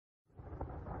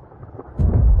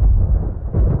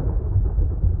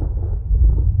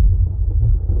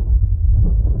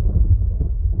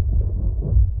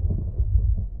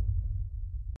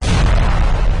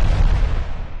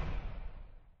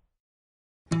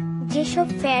যেসব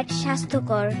ফ্যাট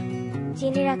স্বাস্থ্যকর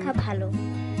জেনে রাখা ভালো।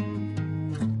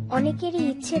 অনেকেরই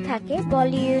ইচ্ছে থাকে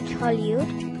বলিউড হলিউড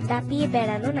দাপিয়ে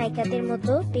বেড়ানো নায়িকাদের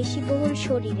মতো পেশিবহুল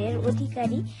শরীরের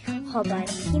অধিকারী হবার,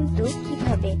 কিন্তু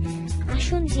কিভাবে?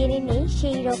 আসুন জেনে নেই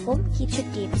সেই রকম কিছু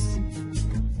টিপস।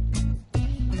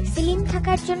 স্লিম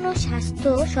থাকার জন্য স্বাস্থ্য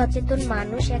সচেতন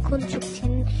মানুষ এখন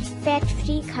ঝুঁকছেন ফ্যাট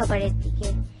ফ্রি খাবারের দিকে।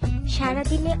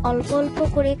 সারাদিনে অল্প অল্প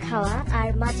করে খাওয়া আর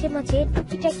মাঝে মাঝে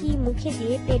টুকিটাকি মুখে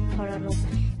দিয়ে পেট ভরানো।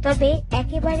 তবে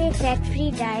একেবারে ফ্যাট ফ্রি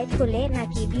ডায়েট হলে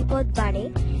নাকি বিপদ বাড়ে,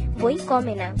 বই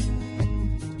কমে না।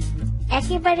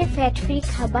 একেবারে ফ্যাট ফ্রি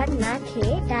খাবার না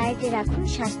খেয়ে ডায়েটে রাখুন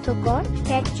স্বাস্থ্যকর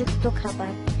ফ্যাটযুক্ত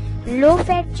খাবার। লো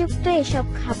ফ্যাটযুক্ত এসব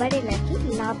খাবারে নাকি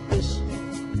লাভ বেশি।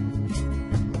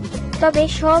 তবে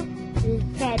সব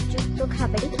ফ্যাটযুক্ত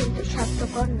খাবারই কিন্তু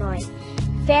স্বাস্থ্যকর নয়।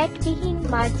 ফ্যাটবিহীন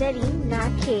মার্জারিন না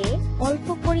খেয়ে অল্প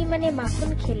পরিমাণে মাখন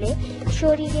খেলে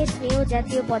শরীরে স্নেহ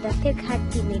জাতীয় পদার্থের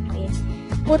ঘাটতি মিটবে।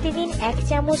 প্রতিদিন 1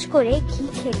 চামচ করে ঘি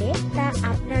খেলে তা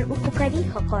আপনার উপকারী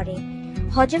করে।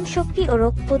 হজম শক্তি ও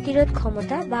রোগ প্রতিরোধ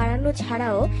ক্ষমতা বাড়ানো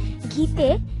ছাড়াও ঘিতে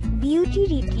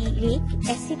বিউটিরিক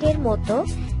অ্যাসিডের মতো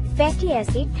ফ্যাটি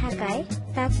অ্যাসিড থাকায়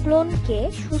তা কোলনকে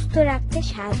সুস্থ রাখতে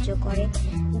সাহায্য করে।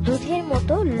 দুধের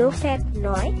মতো লো ফ্যাট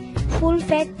নয়, ফুল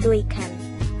ফ্যাট দই খান।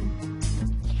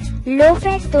 লো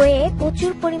ফ্যাট দইয়ে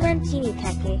প্রচুর পরিমাণ চিনি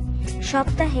থাকে।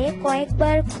 সপ্তাহে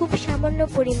কয়েকবার খুব সামান্য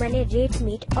পরিমাণে রেড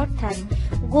মিট অর্থাৎ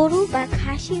গরু বা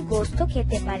খাসির গোশত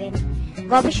খেতে পারেন।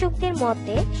 গবেষকদের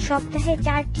মতে সপ্তাহে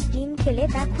 4টি ডিম খেলে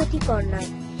তা ক্ষতিকর নয়।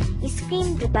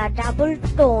 স্কিমড বা ডাবল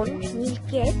টোন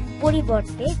মিল্কের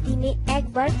পরিবর্তে দিনে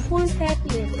একবার ফুল ফ্যাট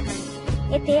মিল্ক খান।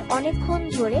 এতে অনেকক্ষণ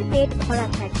ধরে পেট ভরা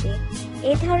থাকবে।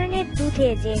 এ ধরনের দুধে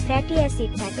যে ফ্যাটি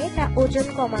অ্যাসিড থাকে তা ওজন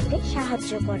কমাতে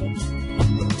সাহায্য করে।